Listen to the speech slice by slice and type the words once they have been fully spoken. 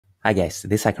Hi guys,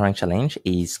 this HackerRank challenge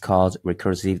is called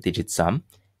Recursive Digit Sum,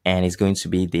 and it's going to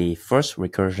be the first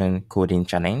recursion coding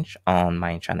challenge on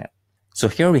my channel. So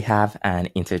here we have an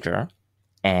integer,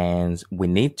 and we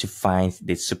need to find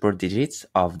the super digits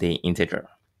of the integer.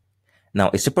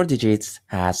 Now, a super digit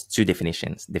has two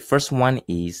definitions. The first one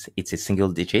is it's a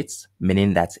single digit,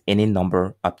 meaning that any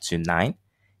number up to 9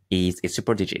 is a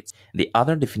super digit. The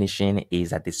other definition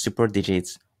is that the super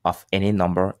digit of any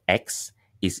number x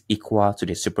is equal to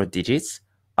the super digits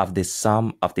of the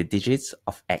sum of the digits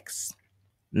of x.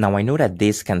 Now, I know that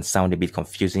this can sound a bit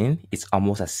confusing. It's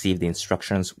almost as if the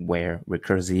instructions were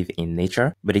recursive in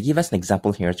nature, but they give us an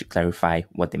example here to clarify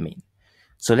what they mean.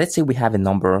 So let's say we have a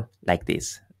number like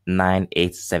this,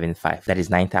 9875. That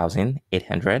is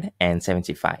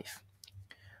 9,875.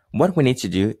 What we need to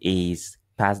do is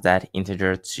pass that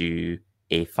integer to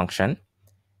a function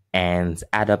and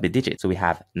add up the digits. So we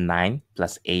have 9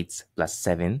 plus 8 plus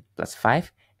 7 plus 5,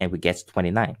 and we get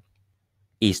 29.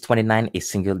 Is 29 a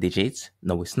single digit?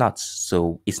 No, it's not.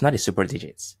 So it's not a super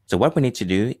digit. So what we need to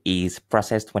do is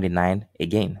process 29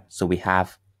 again. So we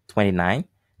have 29,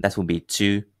 that will be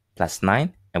 2 plus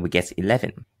 9, and we get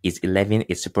 11. Is 11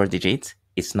 a super digit?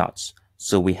 It's not.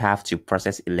 So we have to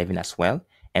process 11 as well,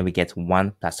 and we get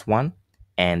 1 plus 1,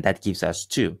 and that gives us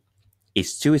 2.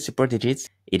 Is 2 a super digit?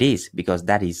 It is, because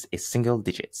that is a single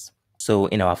digit. So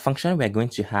in our function, we're going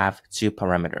to have 2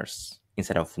 parameters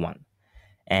instead of 1.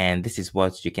 And this is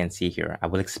what you can see here. I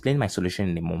will explain my solution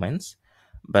in a moment,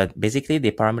 but basically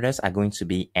the parameters are going to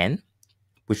be n,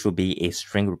 which will be a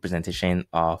string representation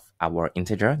of our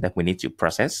integer that we need to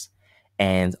process,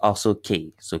 and also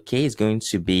k. So k is going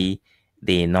to be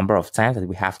the number of times that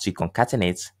we have to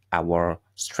concatenate our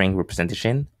string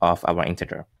representation of our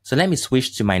integer. So let me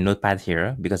switch to my notepad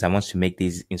here because I want to make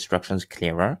these instructions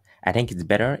clearer. I think it's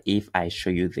better if I show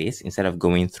you this instead of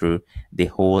going through the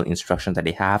whole instruction that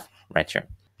they have right here.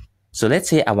 So let's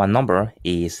say our number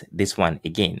is this one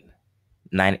again,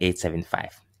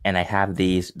 9875. And I have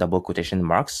these double quotation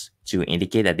marks to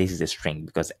indicate that this is a string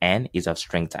because n is of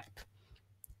string type.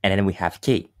 And then we have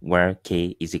k, where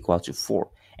k is equal to 4.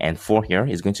 And 4 here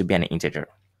is going to be an integer.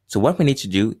 So what we need to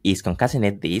do is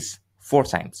concatenate this 4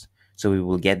 times. So we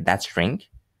will get that string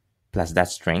plus that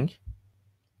string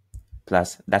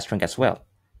plus that string as well.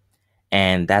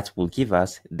 And that will give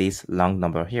us this long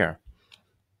number here.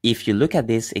 If you look at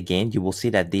this again, you will see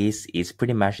that this is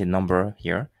pretty much the number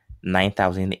here,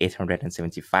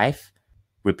 9,875,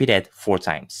 repeated 4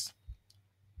 times.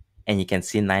 And you can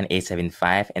see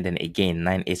 9875 and then again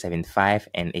 9875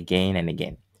 and again and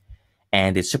again.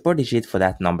 And the super digit for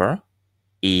that number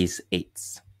is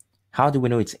 8. How do we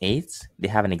know it's 8? They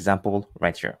have an example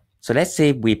right here. So let's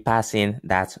say we pass in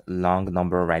that long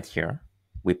number right here.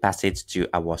 We pass it to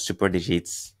our super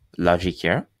digits logic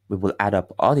here. We will add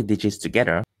up all the digits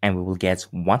together and we will get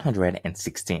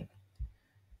 116.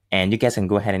 And you guys can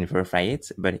go ahead and verify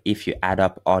it, but if you add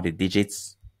up all the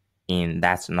digits in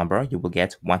that number, you will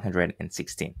get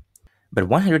 116. But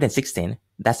 116,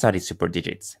 that's not a super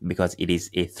digit because it is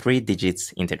a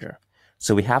 3-digit integer.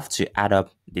 So we have to add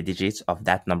up the digits of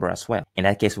that number as well. In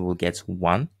that case, we will get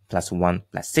 1 plus 1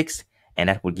 plus 6, and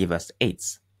that will give us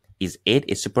 8. Is 8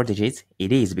 a super digit?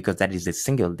 It is, because that is a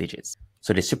single digit.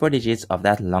 So the super digits of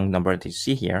that long number that you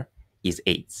see here is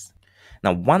 8.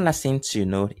 Now, one last thing to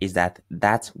note is that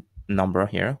that number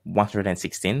here,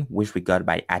 116, which we got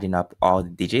by adding up all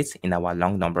the digits in our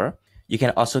long number, you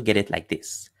can also get it like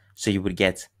this. So you would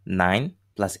get 9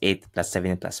 plus 8 plus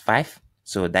 7 plus 5.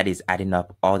 So that is adding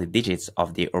up all the digits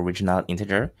of the original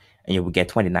integer, and you will get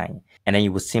 29. And then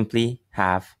you will simply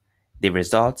have the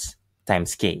results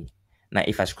times k. Now,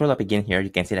 if I scroll up again here, you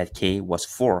can see that k was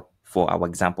 4 for our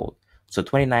example. So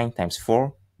 29 times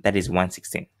 4, that is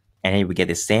 116. And then we get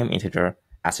the same integer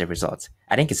as a result.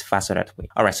 I think it's faster that way.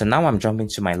 All right, so now I'm jumping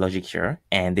to my logic here,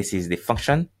 and this is the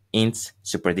function int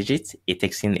superdigit. It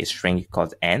takes in a string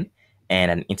called n and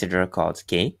an integer called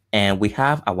k, and we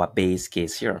have our base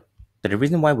case here. So the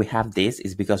reason why we have this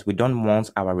is because we don't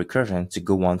want our recursion to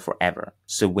go on forever.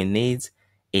 So we need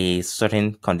a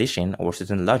certain condition or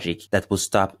certain logic that will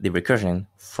stop the recursion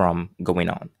from going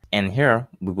on. And here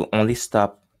we will only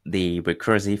stop the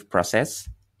recursive process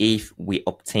if we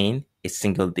obtain a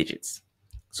single digit.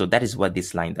 So that is what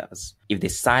this line does. If the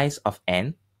size of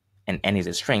n, and n is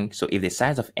a string, so if the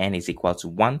size of n is equal to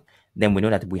 1, then we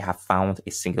know that we have found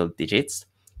a single digit.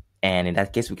 And in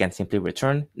that case, we can simply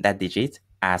return that digit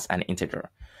as an integer.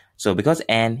 So because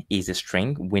n is a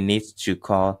string, we need to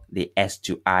call the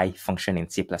s2i function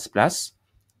in C++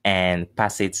 and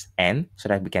pass it n so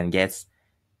that we can get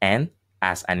n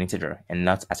as an integer and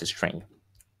not as a string.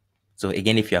 So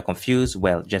again, if you are confused,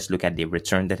 well, just look at the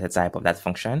return data type of that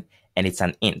function, and it's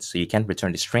an int. So you can't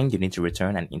return the string, you need to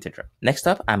return an integer. Next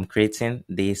up, I'm creating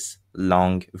this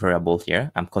long variable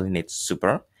here. I'm calling it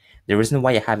super. The reason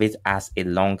why I have it as a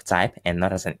long type and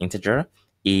not as an integer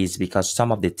is because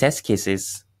some of the test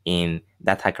cases in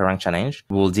that HackerRank challenge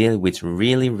will deal with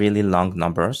really, really long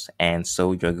numbers. And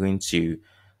so you're going to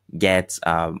get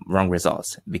wrong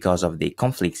results because of the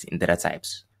conflicts in data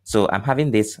types. So I'm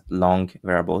having this long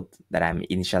variable that I'm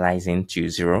initializing to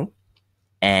 0.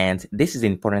 And this is the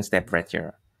important step right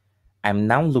here. I'm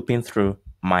now looping through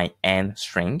my n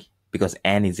string because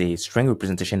n is a string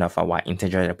representation of our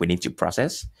integer that we need to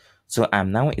process. So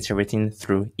I'm now iterating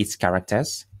through its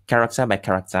characters, character by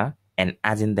character, and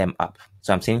adding them up.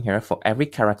 So I'm saying here for every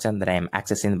character that I am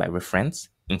accessing by reference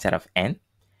instead of n,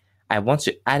 I want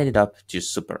to add it up to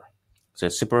super. So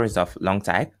super is of long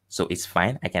type, so it's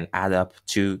fine. I can add up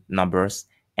two numbers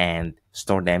and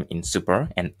store them in super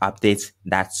and update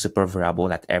that super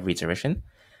variable at every iteration.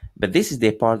 But this is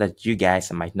the part that you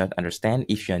guys might not understand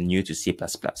if you're new to C++.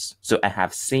 So I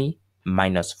have C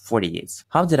minus 48.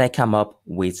 How did I come up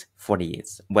with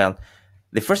 48? Well,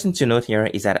 the first thing to note here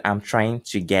is that I'm trying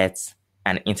to get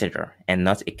an integer and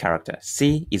not a character.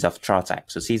 C is of char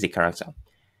type, so C is a character.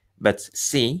 But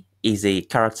C is a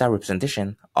character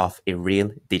representation of a real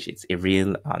digit, a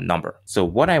real number. So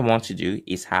what I want to do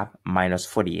is have minus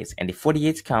 48, and the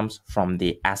 48 comes from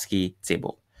the ASCII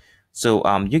table. So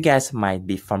you guys might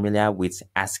be familiar with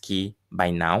ASCII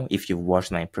by now if you've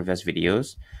watched my previous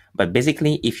videos. But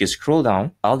basically, if you scroll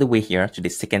down all the way here to the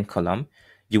second column,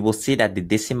 you will see that the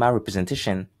decimal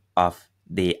representation of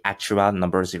the actual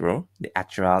number 0, the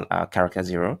actual character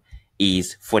 0,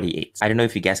 is 48. I don't know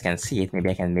if you guys can see it.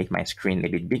 Maybe I can make my screen a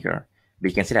bit bigger.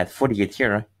 But you can see that 48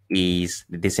 here is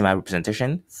the decimal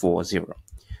representation for 0.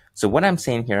 So what I'm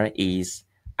saying here is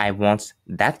I want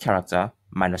that character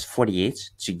minus 48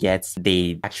 to get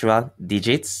the actual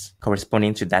digits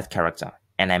corresponding to that character.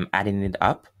 And I'm adding it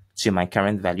up to my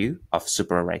current value of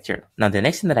super right here. Now, the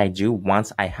next thing that I do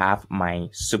once I have my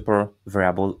super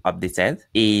variable updated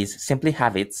is simply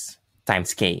have it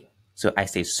times k. So I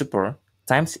say super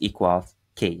times equals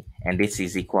k, and this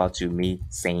is equal to me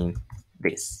saying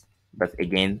this. But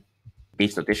again,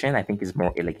 this notation I think is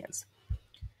more elegant.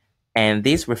 And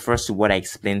this refers to what I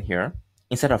explained here.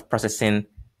 Instead of processing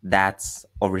that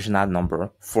original number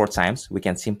 4 times, we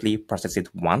can simply process it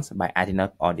once by adding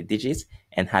up all the digits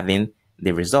and having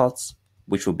the results,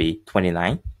 which will be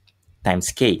 29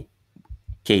 times k.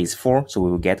 K is 4, so we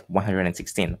will get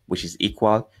 116, which is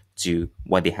equal to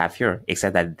what they have here,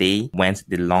 except that they went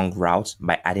the long route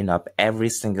by adding up every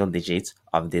single digit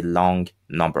of the long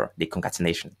number, the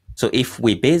concatenation. So if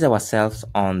we base ourselves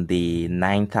on the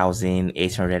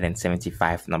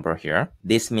 9,875 number here,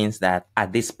 this means that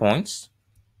at this point,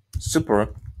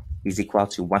 super is equal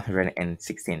to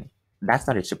 116. That's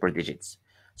not a super digit.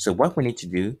 So what we need to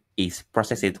do is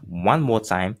process it one more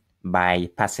time by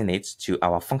passing it to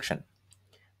our function.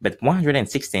 But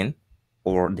 116,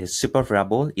 or the super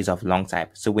variable, is of long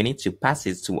type. So we need to pass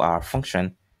it to our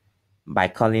function by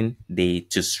calling the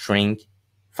toString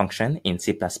function in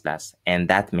C++. And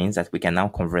that means that we can now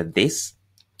convert this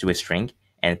to a string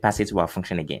and pass it to our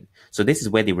function again. So this is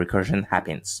where the recursion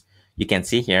happens. You can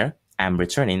see here, I'm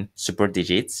returning super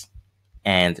digits,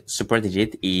 and super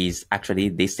digit is actually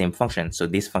the same function. So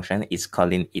this function is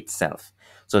calling itself.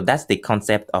 So that's the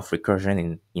concept of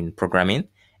recursion in programming.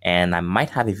 And I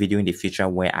might have a video in the future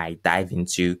where I dive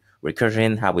into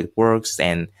recursion, how it works,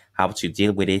 and how to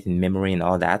deal with it in memory and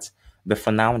all that. But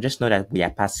for now, just know that we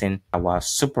are passing our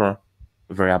super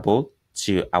variable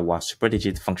to our super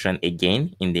digit function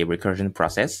again in the recursion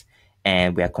process,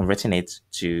 and we are converting it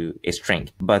to a string.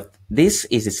 But this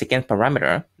is the second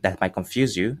parameter that might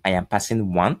confuse you. I am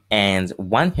passing 1, and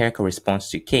 1 here corresponds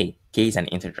to k. K is an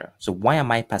integer. So why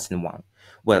am I passing 1?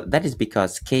 Well, that is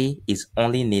because k is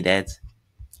only needed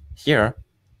here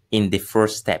in the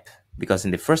first step, because in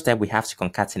the first step we have to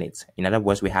concatenate. In other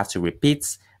words, we have to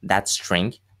repeat that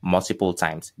string multiple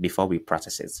times before we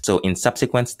process it. So in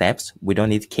subsequent steps, we don't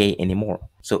need k anymore.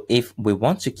 So if we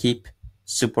want to keep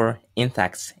super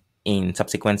intact in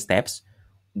subsequent steps,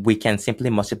 we can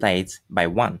simply multiply it by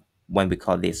 1 when we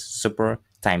call this super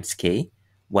times k.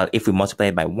 Well, if we multiply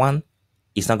it by 1,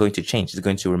 it's not going to change. It's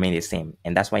going to remain the same.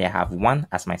 And that's why I have 1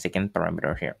 as my second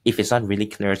parameter here. If it's not really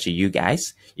clear to you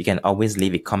guys, you can always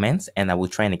leave a comment and I will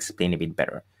try and explain a bit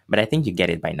better. But I think you get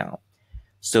it by now.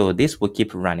 So this will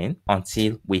keep running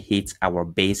until we hit our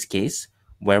base case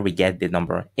where we get the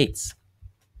number 8.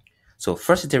 So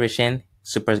first iteration,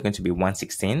 super is going to be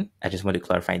 116. I just want to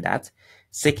clarify that.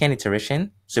 Second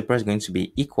iteration, super is going to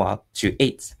be equal to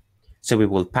 8. So we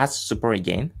will pass super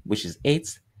again, which is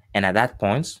 8. And at that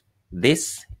point,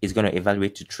 this is going to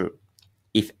evaluate to true.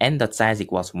 If n.size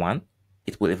equals 1,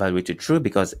 it will evaluate to true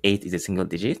because 8 is a single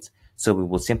digit. So we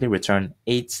will simply return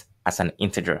 8 as an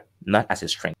integer, not as a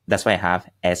string. That's why I have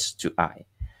s to I.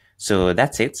 So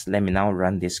that's it. Let me now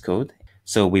run this code.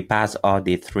 So we pass all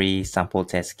the 3 sample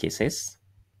test cases.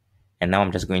 And now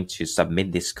I'm just going to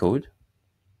submit this code.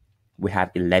 We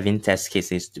have 11 test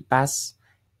cases to pass.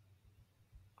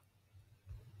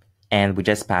 And we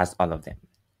just passed all of them.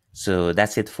 So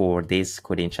that's it for this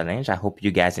coding challenge. I hope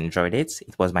you guys enjoyed it.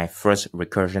 It was my first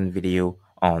recursion video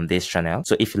on this channel.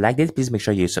 So if you liked it, please make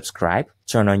sure you subscribe,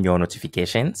 turn on your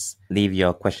notifications, leave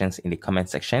your questions in the comment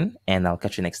section, and I'll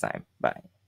catch you next time. Bye.